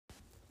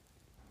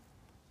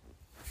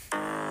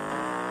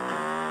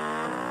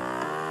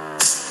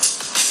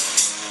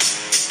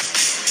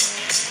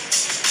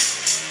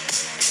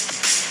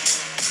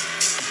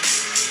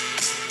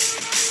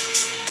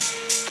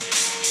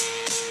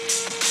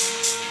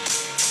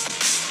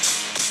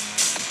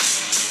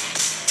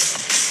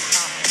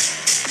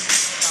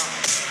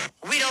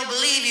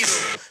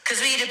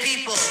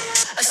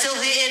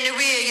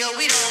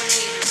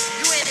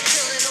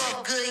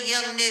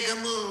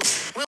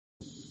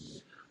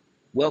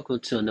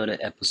Welcome to another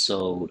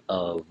episode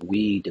of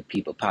We the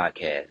People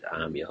podcast.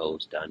 I'm your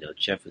host, Donnell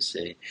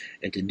Jefferson,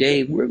 and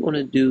today we're going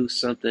to do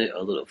something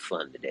a little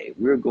fun today.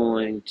 We're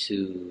going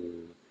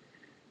to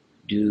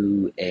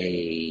do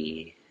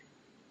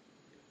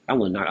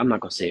I'm not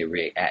going to say a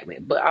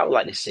reenactment, but I would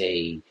like to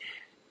say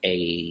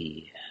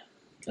a,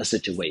 a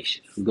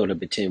situation. We're going to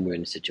pretend we're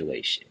in a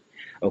situation.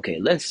 Okay,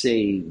 let's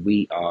say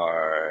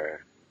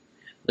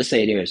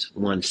there's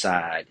one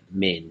side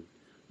men,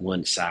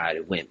 one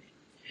side women.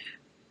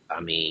 I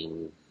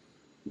mean,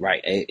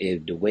 right,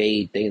 if the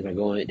way things are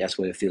going, that's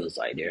what it feels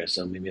like. There are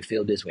some women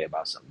feel this way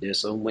about something. There's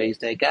some ways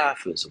that God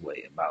feels a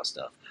way about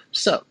stuff.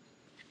 So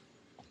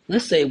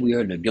let's say we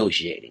are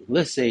negotiating.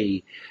 Let's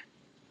say,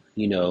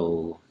 you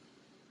know,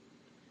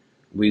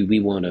 we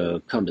want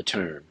to come to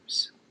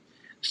terms.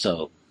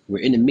 So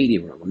we're in the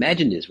meeting room.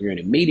 Imagine this, we're in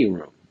a meeting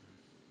room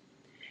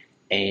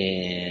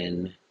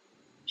and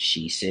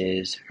she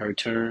says her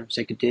terms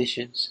and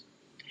conditions.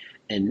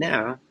 And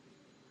now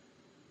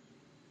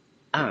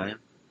I'm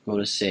going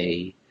to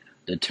say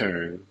the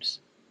terms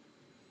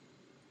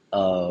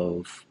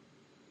of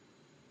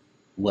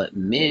what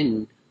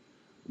men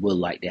would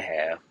like to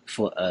have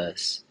for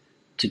us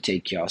to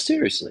take y'all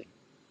seriously.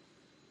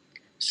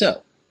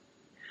 So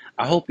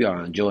I hope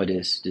y'all enjoy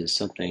this. This is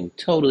something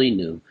totally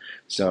new.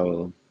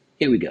 So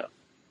here we go.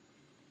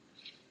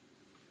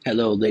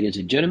 Hello, ladies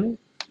and gentlemen.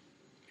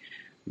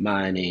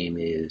 My name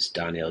is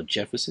Donnell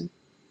Jefferson,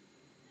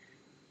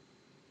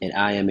 and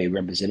I am a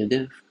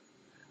representative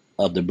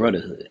of the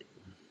Brotherhood.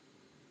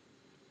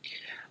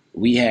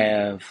 We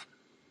have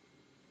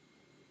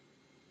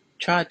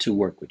tried to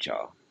work with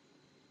y'all.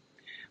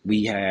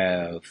 We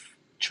have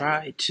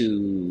tried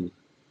to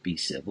be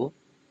civil,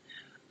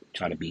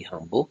 try to be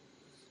humble,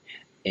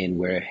 and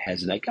where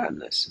has that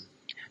gotten us?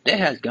 That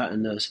has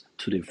gotten us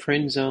to the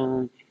friend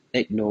zone,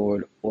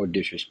 ignored, or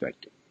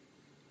disrespected.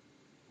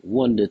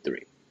 1 to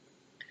 3.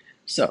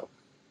 So,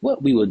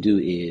 what we will do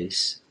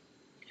is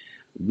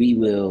we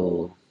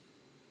will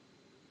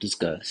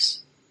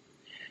discuss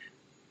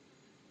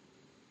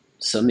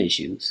some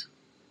issues,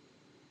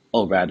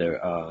 or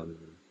rather,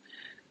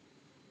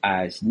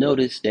 I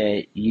noticed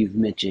that you've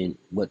mentioned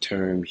what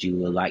terms you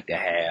would like to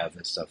have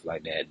and stuff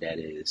like that. That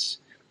is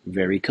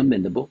very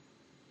commendable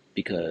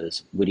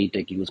because what do you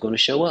think he was going to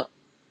show up?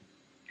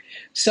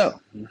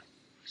 So,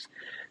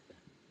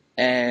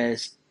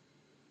 as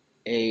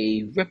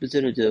a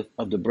representative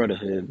of the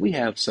Brotherhood, we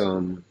have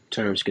some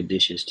terms,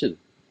 conditions too.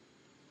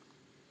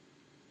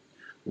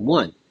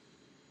 1,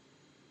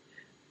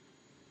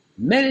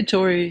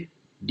 mandatory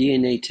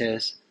DNA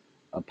test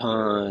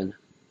upon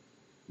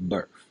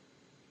birth.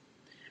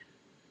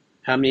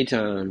 How many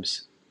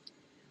times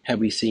have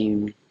we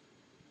seen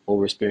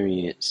or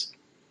experienced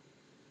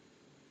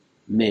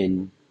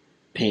men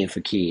paying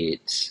for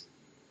kids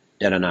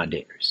that are not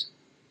theirs?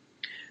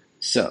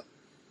 So,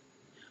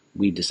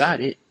 we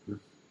decided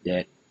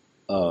that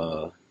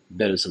a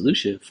better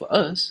solution for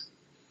us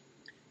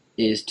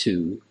is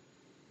to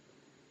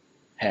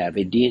have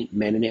a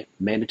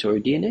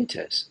mandatory DNA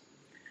test.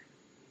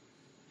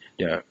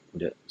 There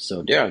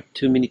are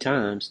too many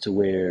times to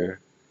where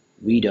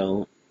we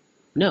don't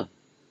know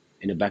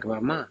in the back of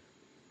our mind,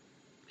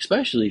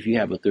 especially if you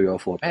have a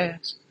 304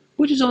 pass,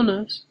 which is on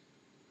us.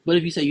 But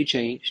if you say you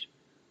changed,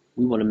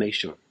 we want to make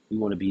sure. We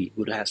want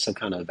to have some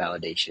kind of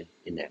validation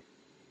in that.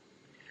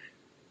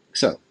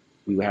 So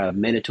we will have a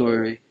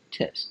mandatory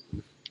test.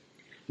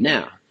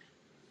 Now,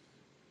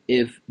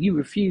 if you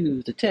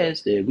refuse the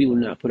test, then we will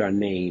not put our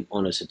name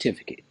on a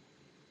certificate.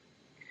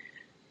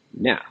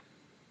 Now,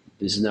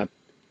 this is not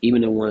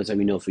even the ones that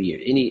we know for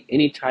years.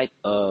 Any type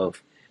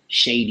of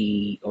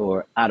shady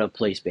or out of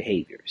place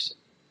behaviors.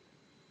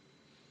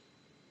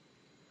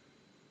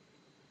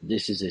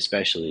 This is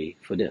especially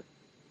for them.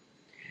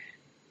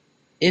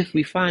 If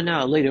we find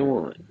out later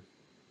on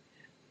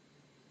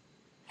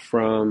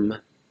from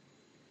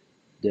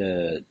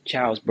the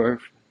child's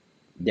birth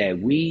that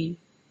we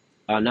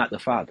are not the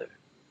father,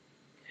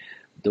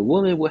 the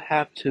woman will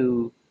have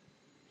to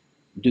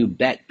do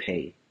back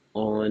pay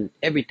on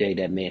everything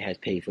that man has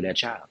paid for that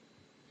child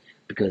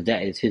because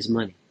that is his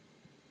money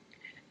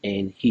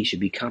and he should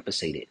be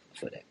compensated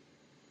for that.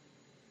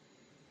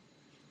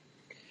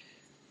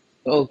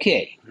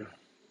 Okay.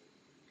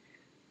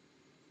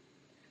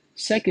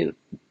 Second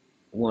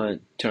one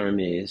term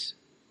is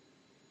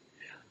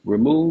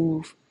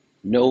remove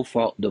no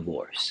fault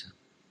divorce.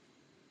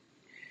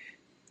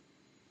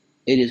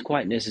 It is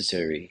quite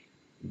necessary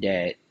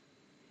that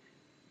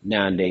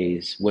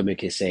nowadays women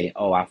can say,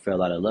 oh, I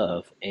fell out of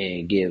love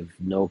and give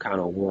no kind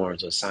of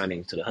warrants or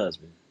signings to the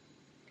husband.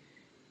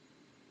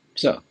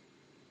 So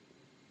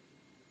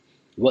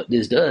what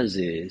this does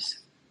is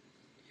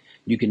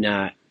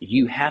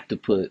you have to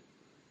put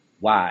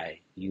why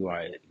you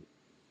are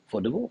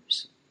for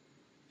divorce.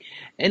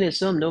 And in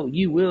some note,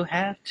 you will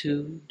have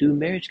to do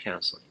marriage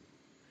counseling,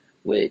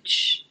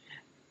 which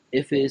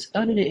if it's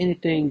other than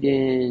anything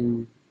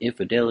than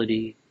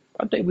infidelity,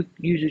 I think we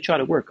usually try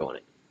to work on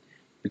it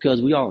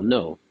because we all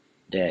know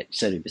that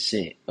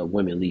 70% of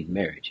women leave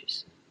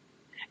marriages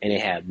and they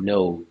have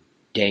no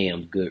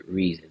damn good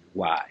reason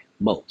why.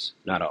 Most,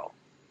 not all.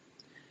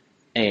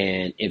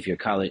 And if you're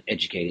college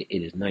educated,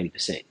 it is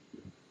 90%.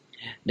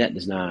 That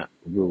does not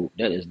rule.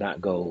 That does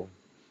not go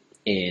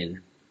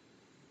in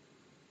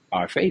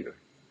our favor.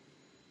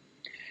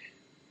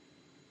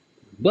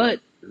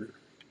 But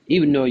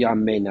even though y'all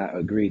may not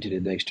agree to the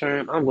next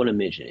term, I'm going to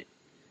mention it.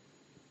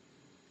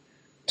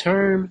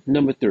 Term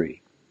number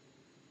 3: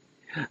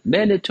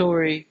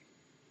 mandatory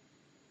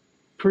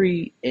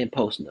pre and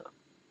post nup.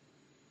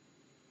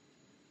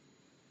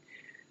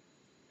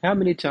 How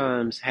many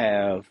times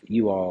have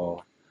you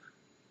all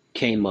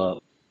came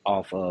up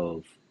off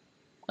of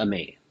a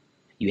man?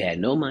 You had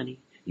no money,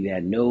 you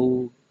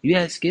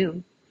had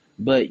skill,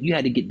 but you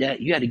had to get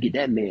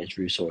that man's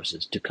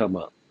resources to come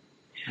up.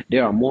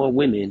 There are more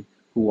women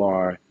who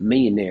are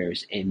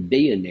millionaires and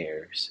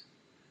billionaires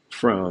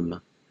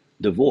from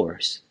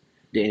divorce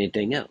than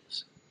anything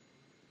else.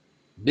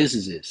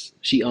 Businesses.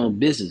 She owns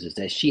businesses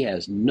that she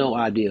has no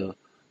idea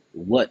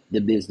what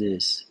the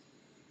business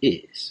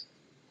is.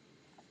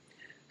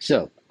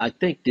 So I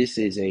think this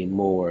is a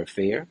more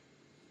fair.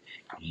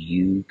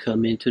 You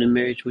come into the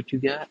marriage what you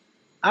got.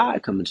 I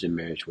come into the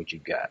marriage what you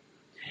got.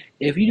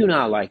 If you do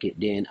not like it,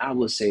 then I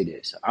will say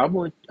this. I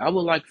would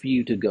like for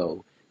you to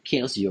go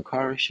cancel your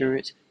car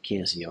insurance,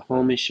 cancel your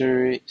home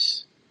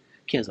insurance,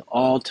 cancel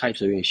all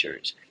types of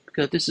insurance.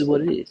 Because this is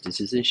what it is.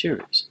 This is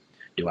insurance.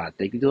 Do I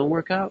think it's gonna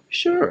work out?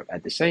 Sure.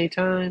 At the same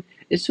time,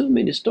 it's too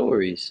many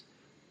stories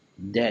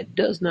that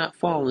does not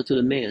fall into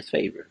the man's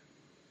favor.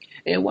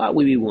 And why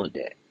would we want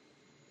that?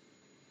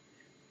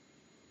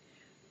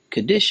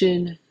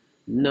 Condition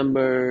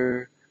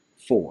number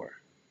 4: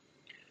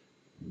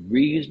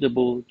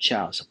 reasonable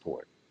child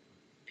support.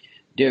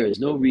 There is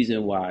no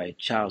reason why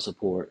child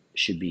support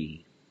should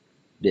be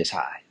this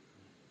high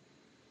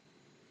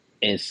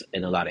in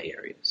a lot of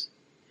areas.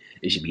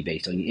 It should be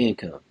based on your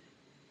income.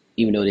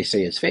 Even though they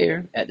say it's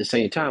fair, at the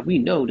same time, we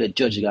know that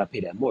judges got to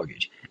pay that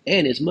mortgage.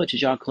 And as much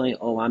as y'all claim,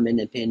 oh, I'm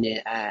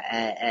independent,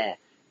 at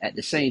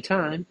the same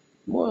time,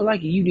 more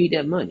likely you need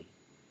that money.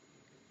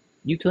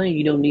 You claim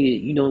you don't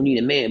need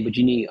a man, but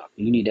you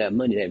need that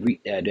money,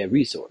 that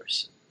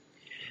resource.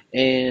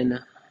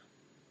 And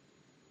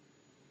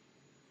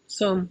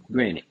some,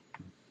 granted.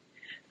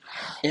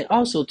 And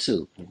also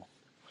too,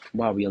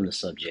 while we on the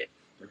subject,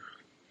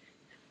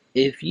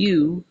 if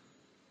you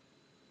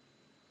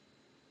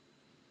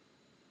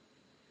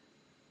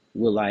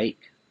would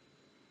like,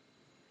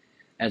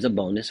 as a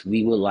bonus,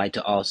 we would like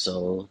to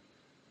also,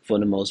 for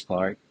the most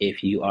part,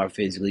 if you are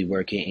physically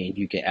working and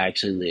you can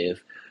actually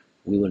live,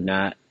 we will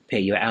not pay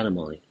your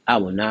alimony. I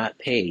will not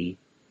pay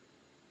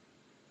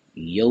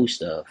your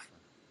stuff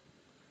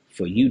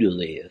for you to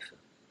live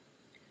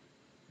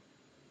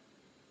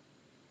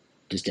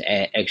just to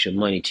add extra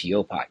money to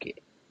your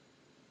pocket.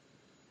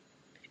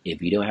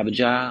 If you don't have a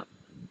job,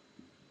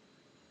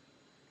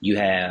 you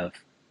have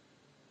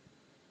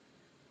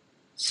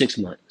 6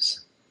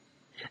 months.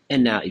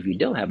 And now if you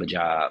don't have a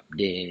job,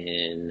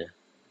 then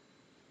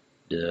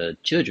the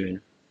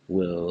children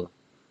will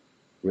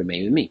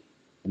remain with me.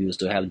 We will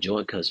still have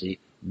joint custody,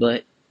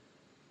 but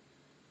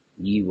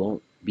you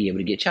won't be able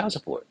to get child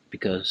support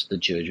because the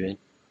children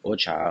or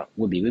child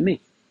will be with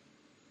me.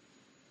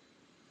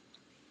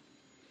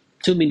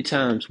 Too many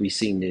times we've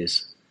seen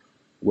this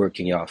work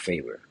in y'all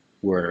favor,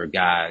 where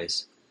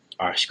guys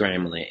are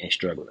scrambling and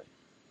struggling.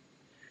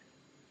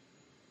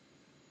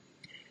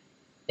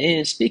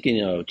 And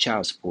speaking of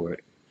child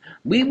support,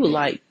 we would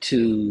like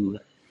to,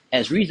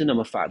 as reason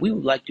number 5, we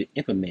would like to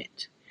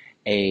implement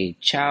a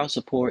child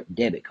support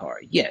debit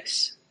card.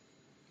 Yes,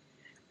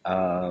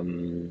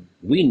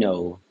 we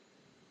know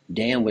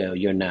damn well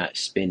you're not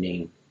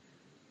spending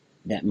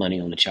that money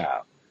on the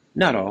child.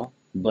 Not all,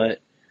 but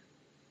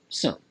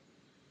some.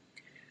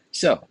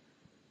 So,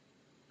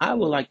 I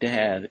would like to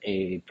have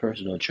a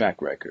personal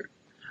track record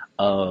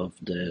of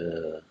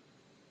the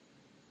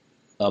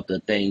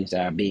things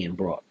that are being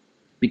brought.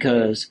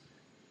 Because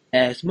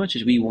as much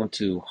as we want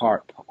to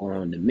harp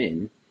on the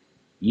men,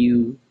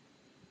 you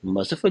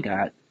must have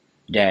forgot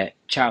that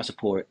child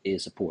support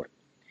is support.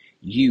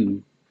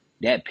 You,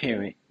 that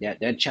parent,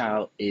 that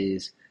child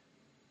is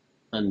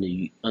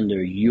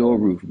under your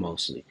roof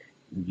mostly.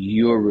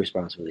 Your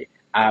responsibility.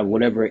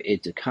 Whatever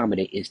it's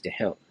accommodate is to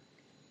help.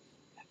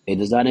 It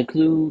does not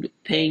include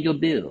paying your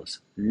bills.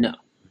 No.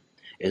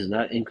 It does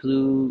not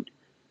include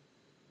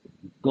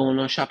going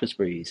on shopping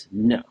sprees.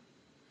 No.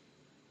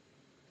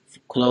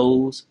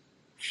 Clothes,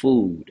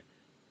 food,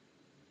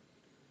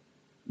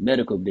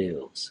 medical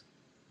bills,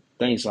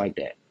 things like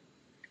that.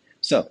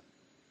 So,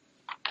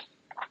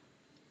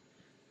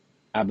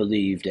 I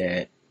believe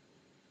that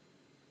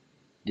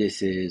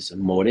this is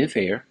more than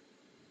fair,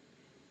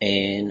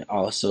 and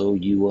also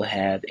you will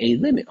have a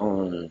limit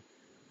on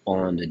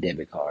the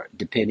debit card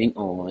depending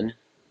on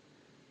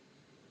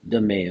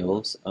the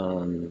male's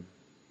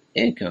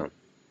income.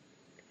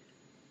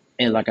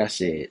 And like I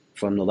said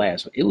from the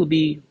last one, it would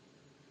be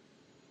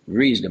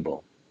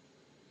reasonable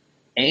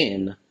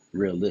and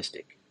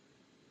realistic.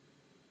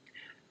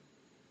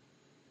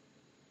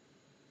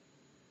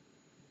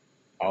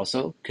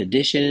 Also,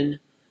 condition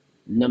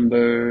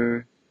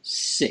Number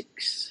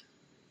 6,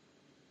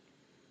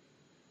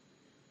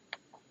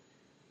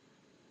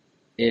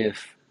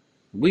 if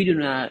we do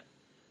not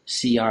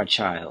see our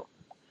child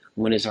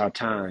when it's our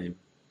time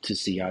to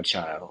see our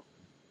child,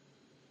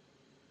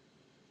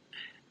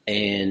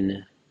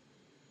 and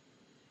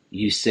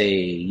you say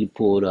you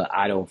pulled a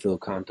I don't feel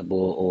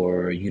comfortable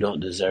or you don't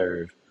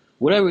deserve,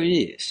 whatever it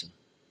is,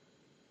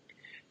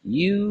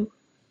 you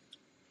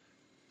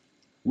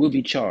will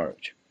be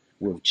charged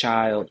with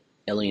child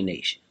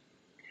alienation.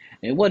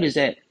 And what is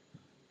that,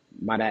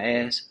 might I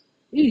ask?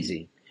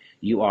 Easy.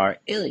 You are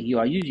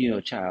using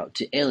your child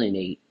to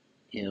alienate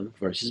him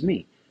versus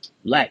me.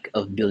 Lack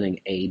of building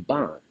a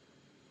bond.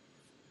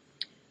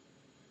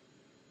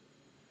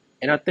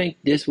 And I think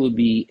this will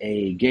be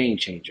a game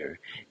changer.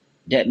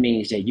 That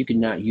means that you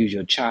cannot use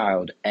your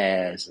child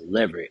as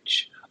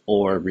leverage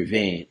or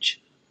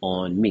revenge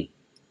on me,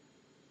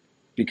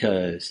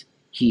 because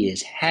he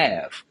is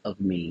half of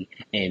me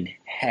and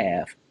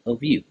half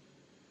of you.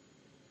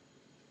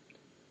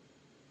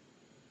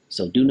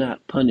 So do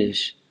not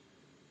punish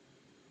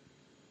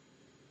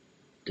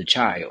the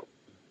child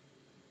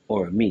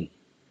or me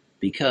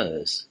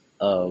because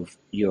of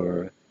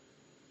your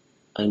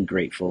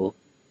ungrateful,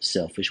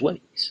 selfish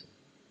ways.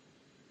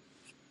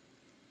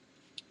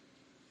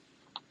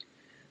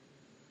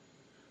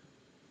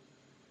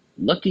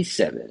 Lucky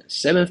 7,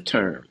 seventh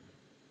term.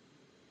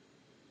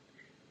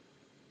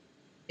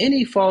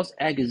 Any false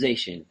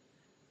accusation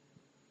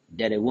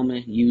that a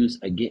woman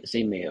used against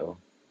a male,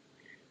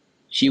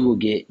 she will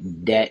get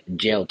that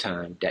jail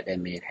time that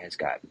man has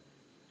gotten.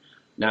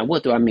 Now,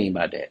 what do I mean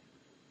by that?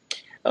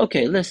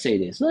 Okay, let's say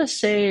this. Let's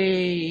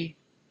say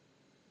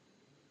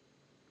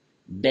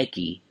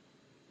Becky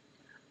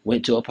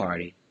went to a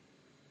party.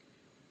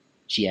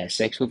 She had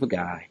sex with a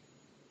guy,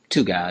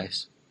 2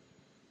 guys,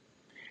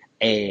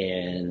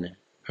 and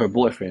her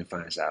boyfriend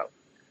finds out.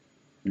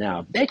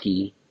 Now,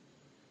 Becky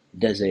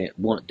doesn't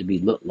want to be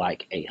looked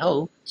like a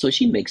hoe, so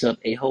she makes up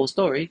a whole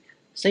story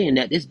saying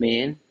that this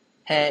man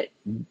had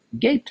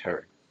gaped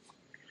her.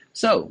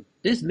 So,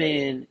 this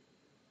man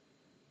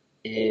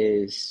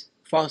is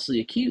falsely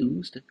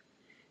accused,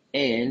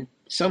 and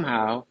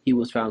somehow he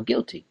was found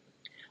guilty.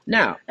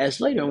 Now,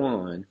 as later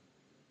on,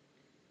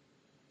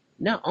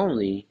 not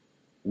only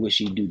will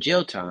she do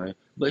jail time,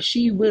 but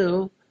she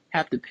will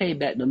have to pay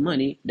back the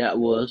money that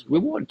was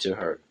rewarded to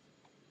her.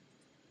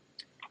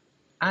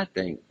 I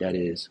think that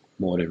is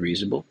more than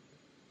reasonable.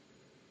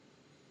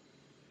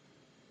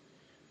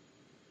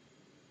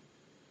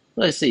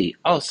 Let's see.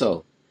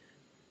 Also,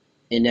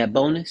 in that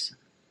bonus,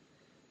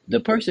 the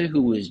person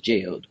who was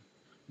jailed,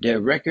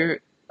 their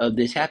record of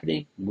this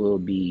happening will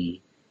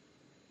be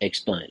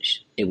expunged.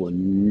 It will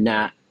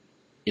not,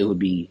 it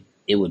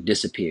will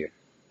disappear.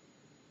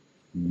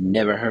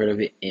 Never heard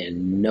of it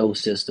in no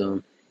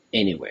system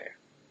anywhere.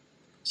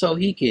 So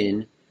he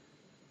can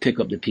pick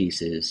up the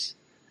pieces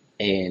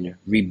and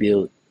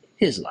rebuild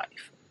his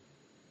life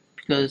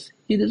because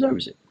he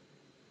deserves it.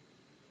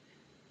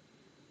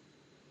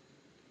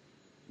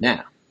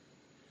 Now,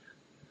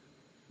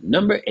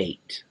 number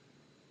 8.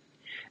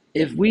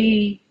 If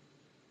we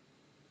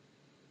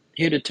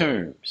hear the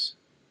terms,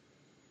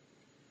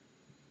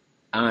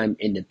 I'm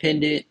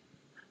independent,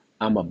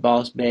 I'm a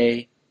boss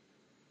bae,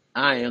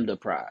 I am the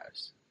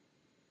prize.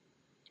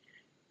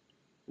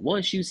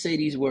 Once you say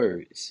these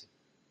words,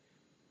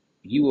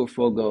 you will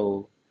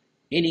forego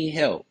any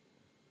help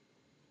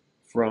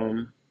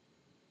from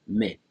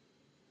men.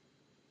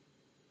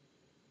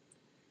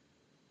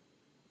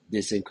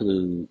 This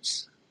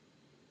includes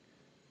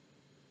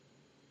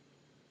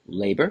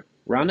labor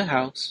around the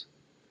house.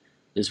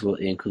 This will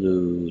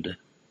include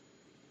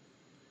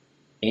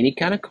any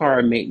kind of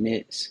car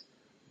maintenance.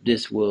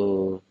 This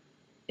will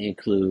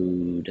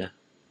include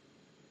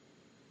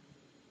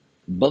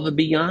above and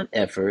beyond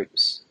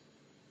efforts.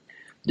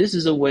 This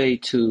is a way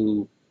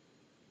to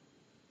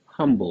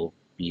humble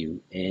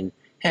you and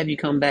have you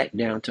come back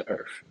down to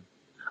earth.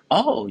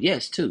 Oh,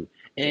 yes, too.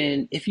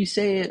 And if you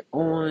say it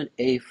on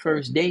a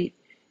first date,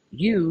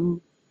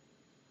 you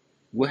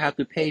will have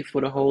to pay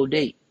for the whole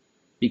date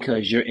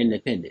because you're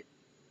independent.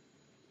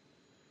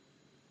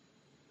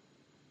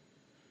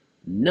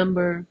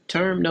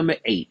 Term number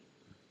 8,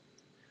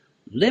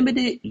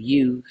 limited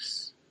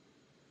use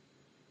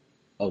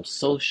of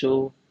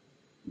social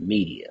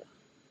media.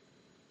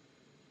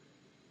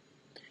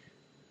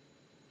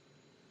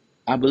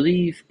 I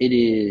believe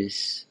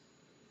it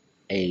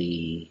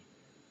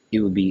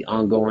will be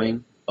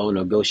ongoing or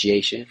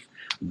negotiation,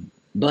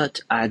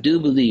 but I do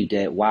believe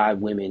that why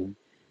women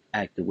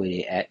act the way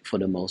they act for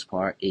the most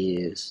part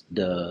is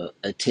the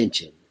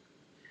attention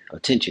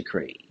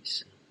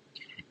craze.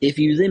 If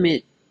you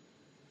limit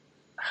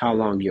how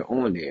long you're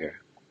on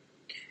there,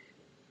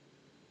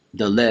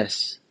 the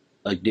less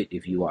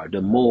addictive you are,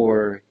 the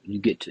more you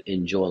get to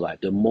enjoy life,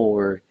 the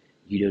more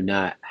you do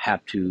not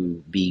have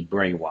to be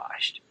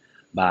brainwashed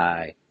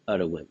by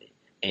other women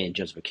and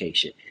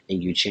justification,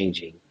 and you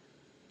changing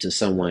to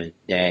someone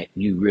that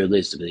you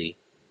realistically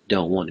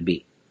don't want to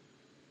be.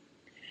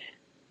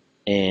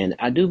 And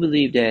I do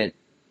believe that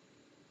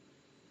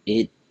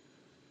it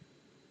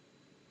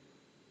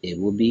it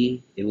will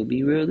be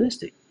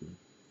realistic.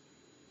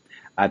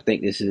 I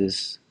think this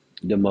is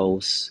the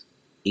most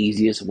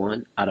easiest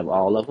one out of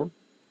all of them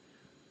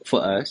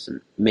for us,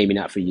 maybe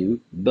not for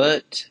you,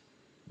 but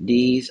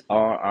these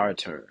are our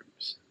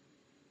terms.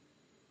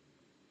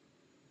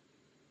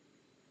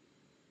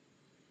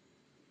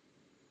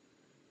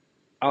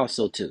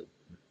 Also, too,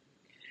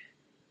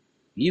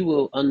 you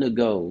will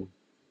undergo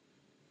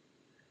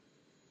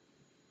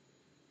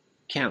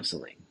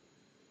counseling,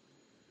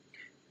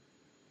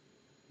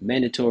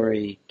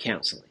 mandatory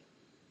counseling.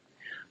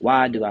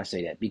 Why do I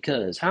say that?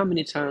 Because how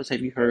many times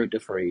have you heard the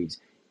phrase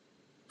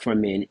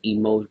from men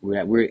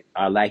we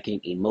are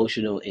lacking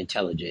emotional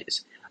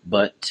intelligence,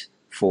 but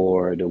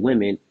for the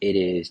women it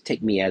is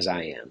take me as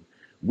I am.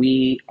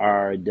 We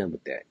are done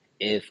with that.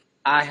 If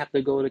I have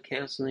to go to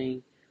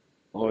counseling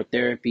or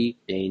therapy,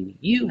 then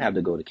you have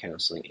to go to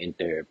counseling and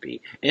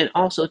therapy. And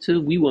also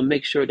too, we will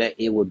make sure that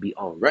it will be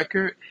on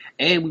record,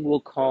 and we will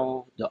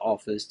call the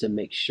office to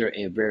make sure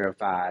and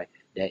verify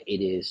that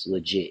it is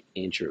legit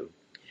and true.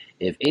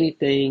 If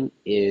anything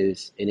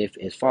is, and if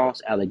it's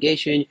false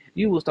allegation,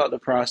 you will start the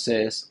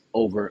process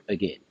over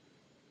again.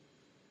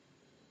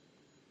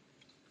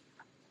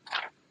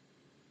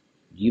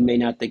 You may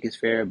not think it's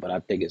fair, but I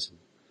think it's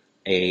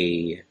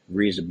a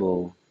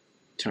reasonable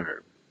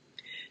term.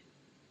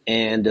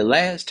 And the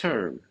last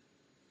term,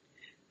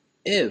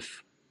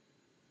 if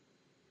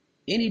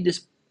any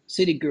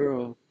city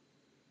girl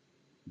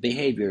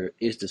behavior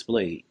is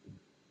displayed,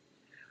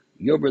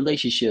 your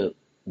relationship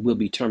will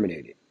be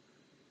terminated.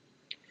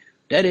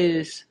 That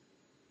is,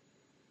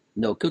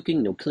 no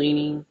cooking, no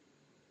cleaning,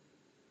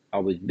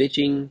 always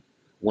bitching,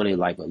 wanting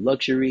life of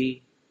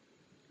luxury.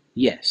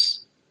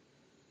 Yes,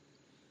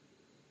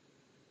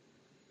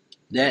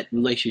 that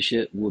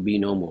relationship will be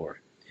no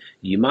more.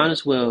 You might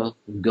as well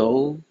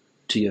go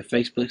to your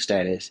Facebook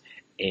status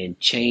and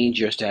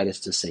change your status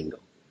to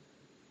single.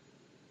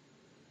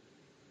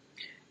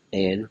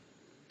 And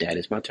that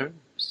is my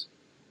terms.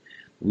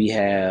 We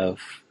have,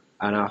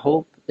 and I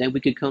hope that we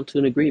could come to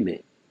an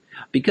agreement.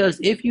 Because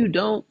if you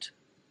don't,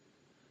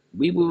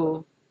 we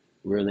will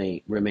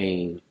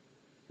remain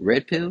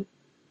red pill,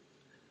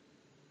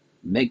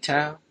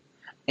 MGTOW,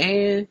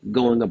 and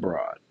going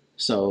abroad.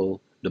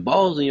 So the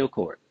ball's in your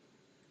court.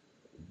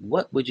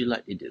 What would you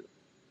like to do?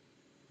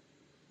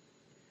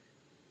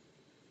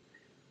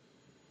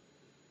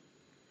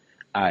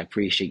 I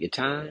appreciate your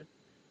time.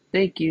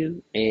 Thank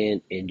you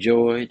and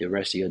enjoy the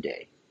rest of your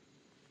day.